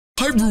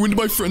I ruined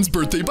my friend's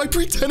birthday by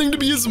pretending to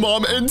be his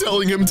mom and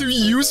telling him to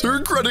use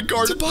her credit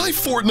card to buy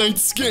Fortnite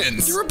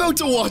skins. You're about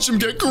to watch him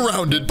get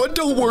grounded, but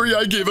don't worry,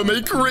 I gave him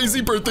a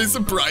crazy birthday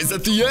surprise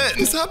at the end.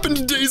 This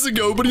happened days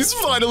ago, but he's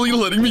finally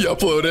letting me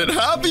upload it.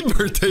 Happy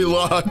birthday,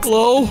 Lux.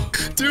 Hello?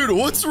 Dude,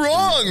 what's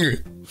wrong?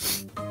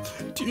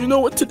 Do you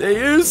know what today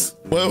is?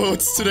 Well,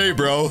 what's today,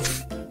 bro?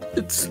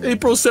 It's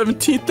April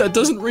 17th. That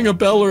doesn't ring a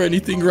bell or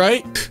anything,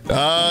 right?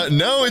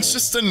 No, it's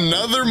just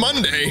another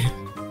Monday.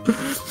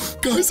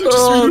 Guys, I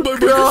just muted my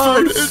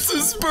microphone. It's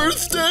his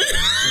birthday.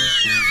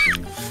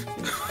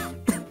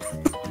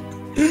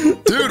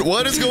 Dude,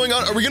 what is going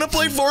on? Are we gonna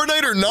play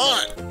Fortnite or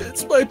not?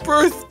 It's my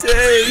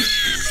birthday.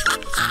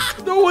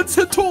 No one's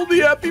told me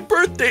happy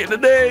birthday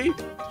today.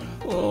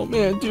 Oh,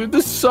 man, dude,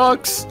 this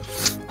sucks.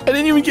 I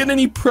didn't even get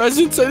any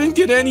presents. I didn't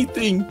get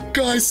anything.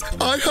 Guys,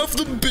 I have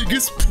the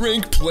biggest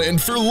prank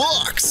planned for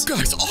Lux.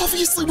 Guys,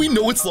 obviously we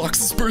know it's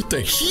Lux's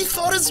birthday. He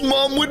thought his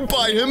mom would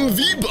buy him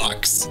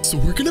V-Bucks. So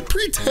we're gonna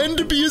pretend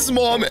to be his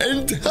mom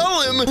and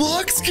tell him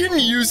Lux can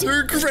use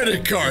her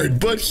credit card,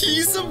 but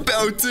he's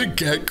about to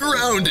get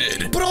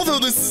grounded. But although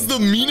this is the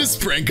meanest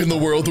prank in the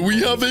world,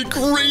 we have a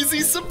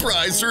crazy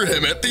surprise for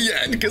him at the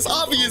end, because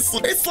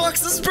obviously it's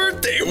Lux's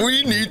birthday.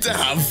 We need to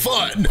have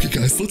fun. Okay,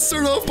 guys, let's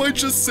start off by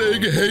just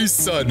saying, hey,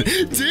 son,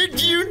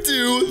 did you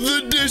do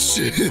the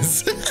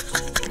dishes?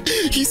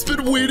 He's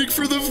been waiting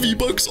for the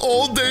V-Bucks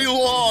all day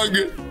long.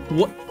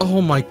 What?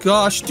 Oh my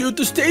gosh, dude,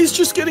 this day's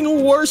just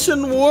getting worse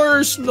and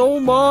worse. No,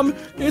 Mom,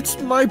 it's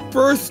my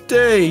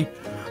birthday.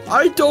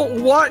 I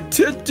don't want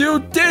to do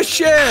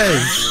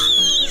dishes.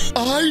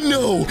 I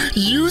know.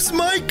 Use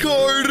my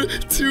card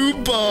to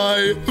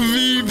buy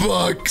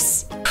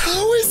V-Bucks.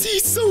 How is he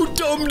so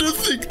dumb to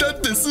think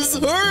that this is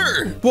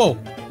her? Whoa,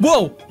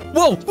 whoa,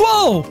 whoa,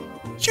 whoa.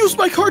 Use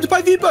my card to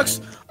buy V-Bucks.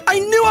 I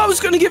knew I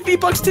was going to get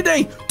V-Bucks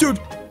today. Dude,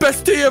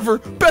 best day ever.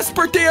 Best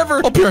birthday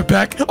ever. I'll be right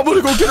back. I'm going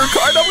to go get her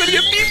card. I'm going to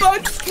get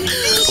V-Bucks.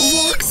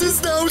 Lux is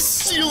now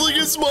stealing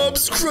his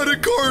mom's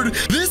credit card.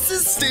 This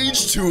is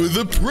stage 2 of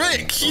the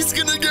prank. He's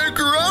going to get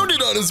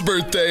grounded on his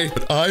birthday.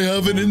 But I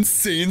have an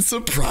insane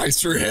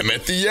surprise for him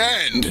at the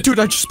end. Dude,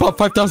 I just bought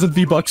 5,000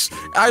 V-Bucks.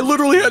 I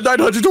literally had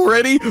 900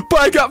 already, but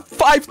I got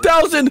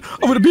 5,000. I'm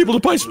going to be able to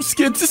buy some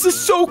skins. This is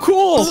so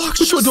cool. Lux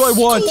Which one do I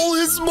want? stole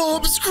his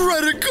mom's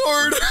credit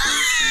card.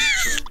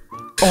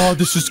 Oh,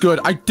 this is good.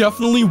 I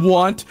definitely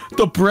want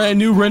the brand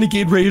new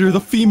Renegade Raider, the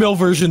female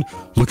version.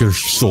 Look at her,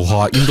 she's so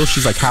hot, even though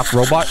she's like half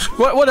robot.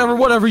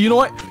 Whatever, you know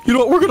what?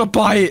 We're gonna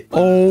buy it.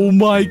 Oh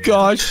my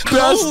gosh,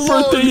 best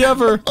birthday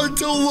ever.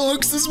 Until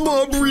Lux's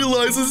mom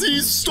realizes he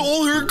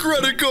stole her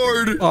credit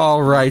card.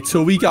 All right,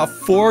 so we got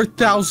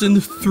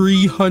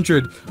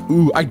 4,300.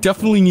 Ooh, I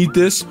definitely need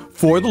this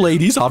for the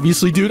ladies.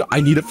 Obviously, dude, I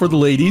need it for the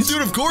ladies.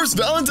 Dude, of course,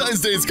 Valentine's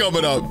Day is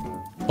coming up.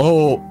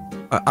 Oh,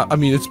 I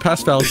mean, it's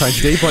past Valentine's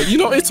Day, but you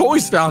know, it's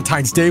always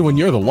Valentine's Day when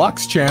you're the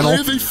Lux channel. I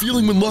have a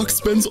feeling when Lux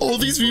spends all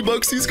these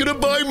V-Bucks, he's gonna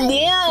buy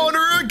more on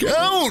her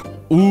account.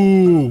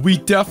 Ooh, we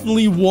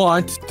definitely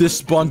want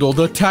this bundle,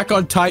 the Attack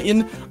on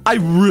Titan. I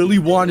really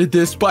wanted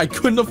this, but I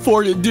couldn't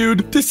afford it,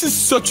 dude. This is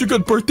such a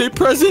good birthday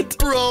present.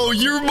 Bro,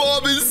 your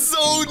mom is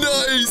so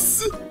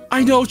nice.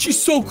 I know, she's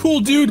so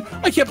cool, dude.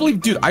 I can't believe,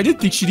 dude, I didn't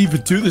think she'd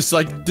even do this.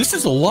 Like, this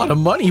is a lot of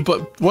money,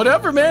 but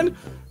whatever, man.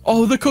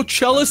 Oh, the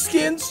Coachella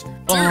skins? Dude,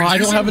 oh, I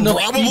don't have enough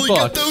probably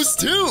V-Bucks. get those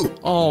too.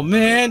 Oh,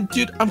 man.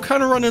 Dude, I'm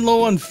kind of running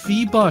low on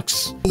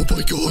V-Bucks. Oh,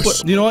 my gosh.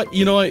 But you know what? I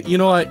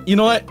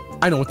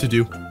know what to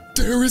do.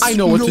 I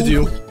know what to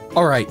do.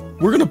 All right,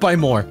 we're going to buy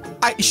more.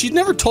 She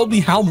never told me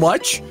how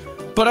much,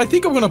 but I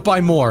think I'm going to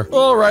buy more.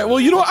 All right, well,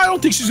 you know what? I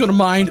don't think she's going to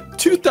mind.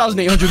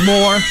 2,800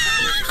 more.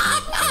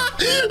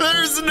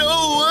 There's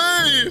no way.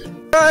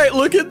 All right,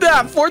 look at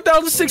that.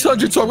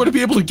 4,600, so I'm going to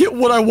be able to get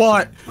what I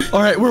want.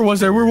 All right, where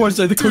was I?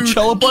 The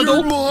Coachella bundle?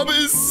 Your mom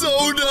is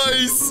so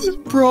nice.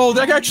 Bro,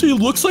 that actually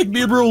looks like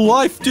me in real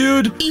life,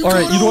 dude. You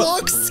got a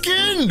Lux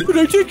skin. But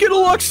I did get a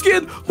Lux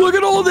skin. Look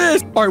at all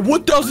this. All right,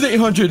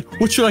 1,800.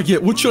 What should I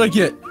get?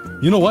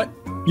 You know what?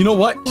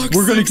 Lux,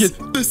 we're going to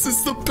get... This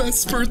is the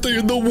best birthday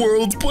in the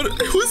world, but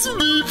it was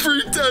me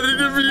pretending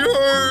to be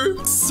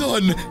her.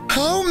 Son,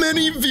 how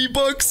many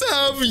V-Bucks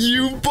have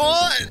you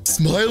bought?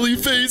 Smiley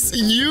face,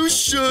 you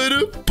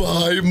should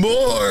buy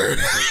more.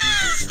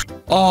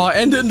 Oh,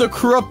 and then the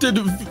corrupted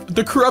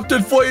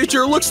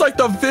Voyager looks like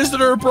the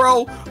Visitor,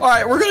 bro. All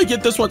right, we're going to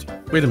get this one.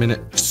 Wait a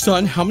minute.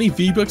 Son, how many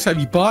V-Bucks have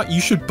you bought? You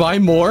should buy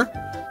more.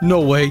 No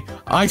way.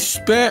 I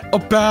spent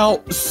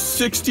about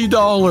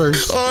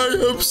 $60. I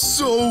am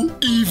so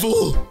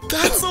evil.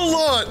 That's a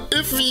lot.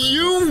 If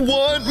you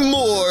want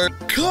more,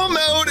 come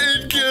out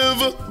and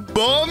give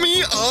Mommy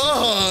a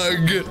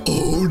hug.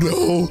 Oh,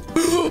 no.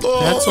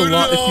 That's a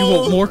lot. If you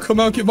want more, come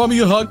out, give Mommy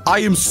a hug. I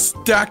am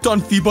stacked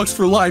on V-Bucks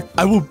for life.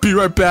 I will be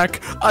right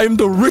back. I am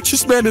the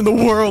richest man in the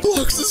world.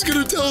 Lux is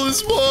going to tell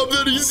his mom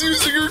that he's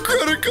using her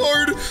credit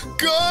card.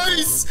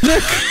 Guys.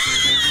 Nick.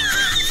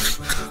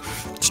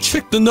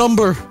 Check the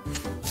number.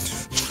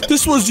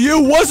 This was you,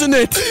 wasn't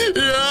it?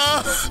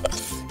 Yeah.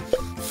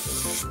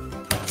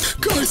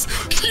 Guys,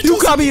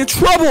 you got me in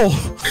trouble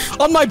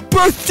on my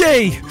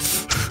birthday.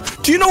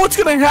 Do you know what's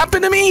gonna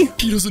happen to me?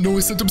 He doesn't know I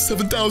sent him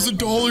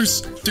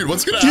 $7,000. Dude,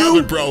 what's gonna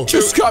happen, bro? You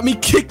just got me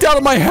kicked out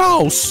of my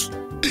house.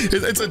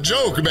 It's a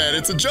joke, man.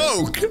 It's a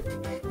joke.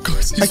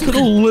 Guys, I could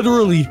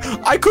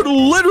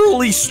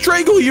literally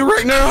strangle you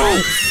right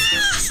now.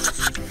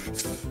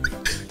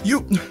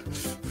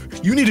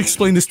 You need to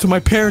explain this to my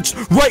parents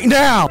right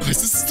now.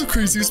 Guys, this is the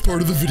craziest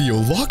part of the video.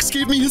 Lox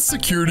gave me his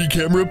security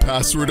camera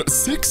password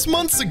 6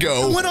 months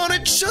ago. I went on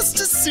it just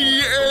to see,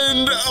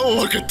 and oh,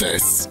 look at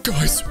this.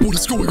 Guys, what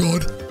is going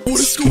on? What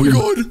is going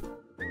on?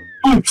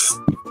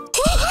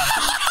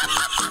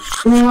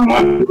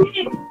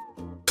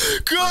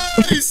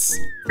 Guys!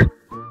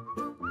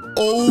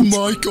 Oh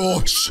my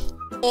gosh.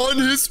 On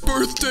his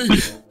birthday,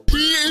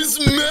 he is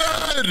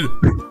mad.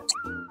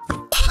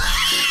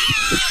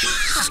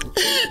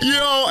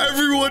 Yo,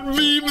 everyone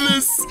meme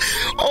this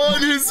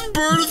on his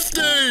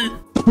birthday.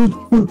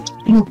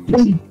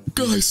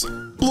 Guys,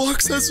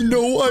 Lox has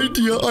no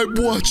idea I'm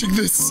watching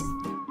this.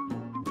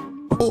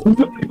 Oh.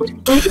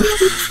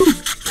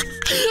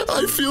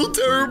 I feel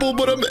terrible,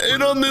 but I'm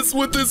in on this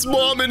with his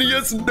mom and he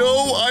has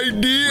no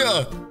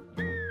idea.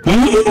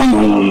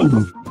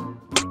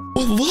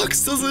 What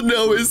Lox doesn't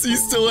know is he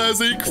still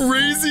has a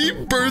crazy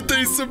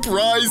birthday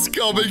surprise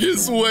coming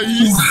his way.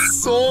 He's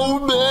so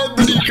mad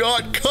that he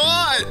got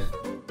caught.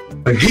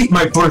 I hate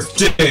my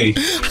birthday.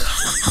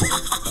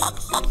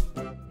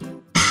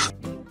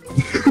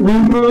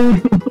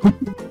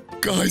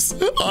 Guys,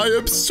 I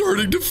am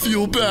starting to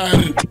feel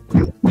bad.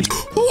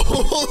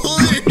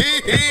 Holy,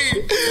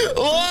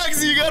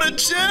 Lox, you gotta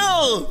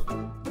chill.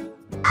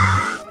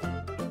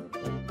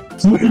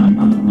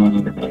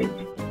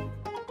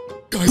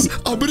 Guys,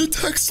 I'm gonna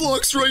text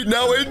Lox right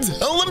now and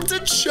tell him to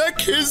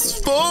check his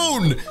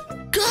phone.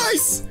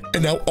 Guys,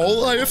 and now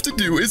all I have to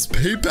do is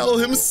PayPal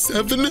him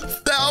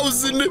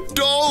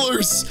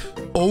 $7,000.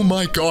 Oh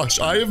my gosh,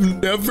 I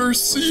have never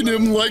seen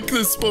him like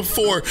this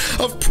before.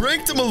 I've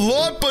pranked him a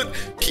lot, but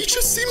he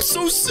just seems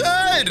so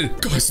sad.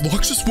 Guys,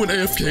 Lox just went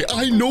AFK.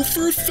 I know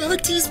for a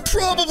fact he's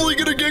probably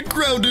gonna get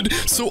grounded,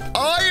 so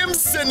I am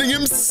sending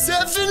him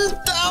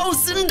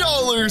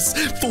 $7,000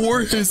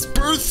 for his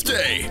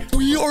birthday.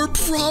 We are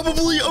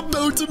probably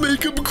about to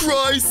make him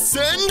cry.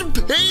 Send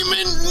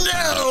payment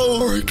now.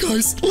 All right,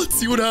 guys, let's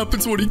see what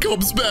happens when he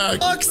comes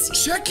back. Lox,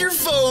 check your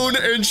phone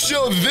and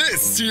show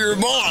this to your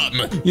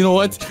mom. You know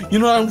what?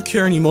 I don't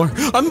care anymore.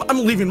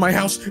 I'm leaving my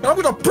house. I'm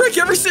gonna break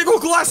every single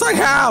glass I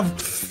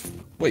have.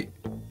 Wait,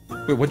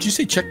 what'd you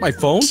say? Check my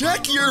phone?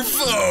 Check your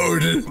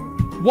phone.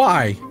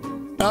 Why?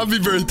 Happy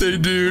birthday,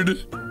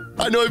 dude.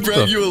 I know I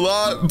brag you a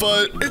lot,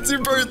 but it's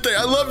your birthday.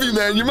 I love you,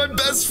 man. You're my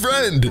best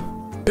friend.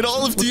 And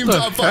all of Team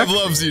Top 5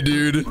 loves you,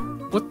 dude.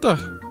 What the?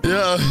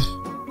 Yeah.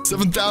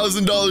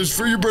 $7,000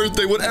 for your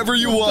birthday, whatever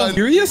you want.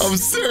 Serious? I'm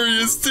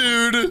serious,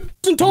 dude.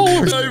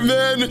 $1,000. Hey,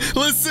 man,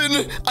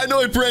 listen, I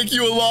know I prank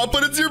you a lot,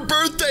 but it's your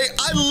birthday.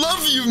 I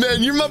love you,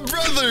 man. You're my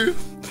brother.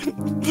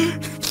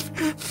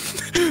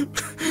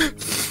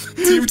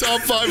 Team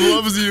Top 5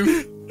 loves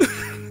you.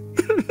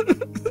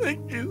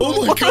 Thank you.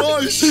 Oh my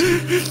gosh.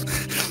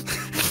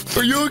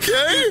 Are you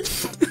okay?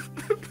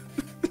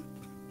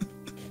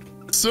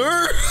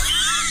 Sir?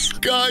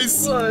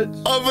 Guys,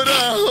 I'm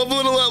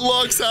gonna let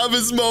Lox have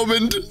his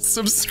moment.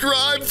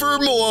 Subscribe for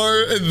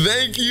more, and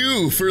thank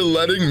you for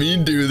letting me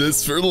do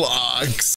this for Lox.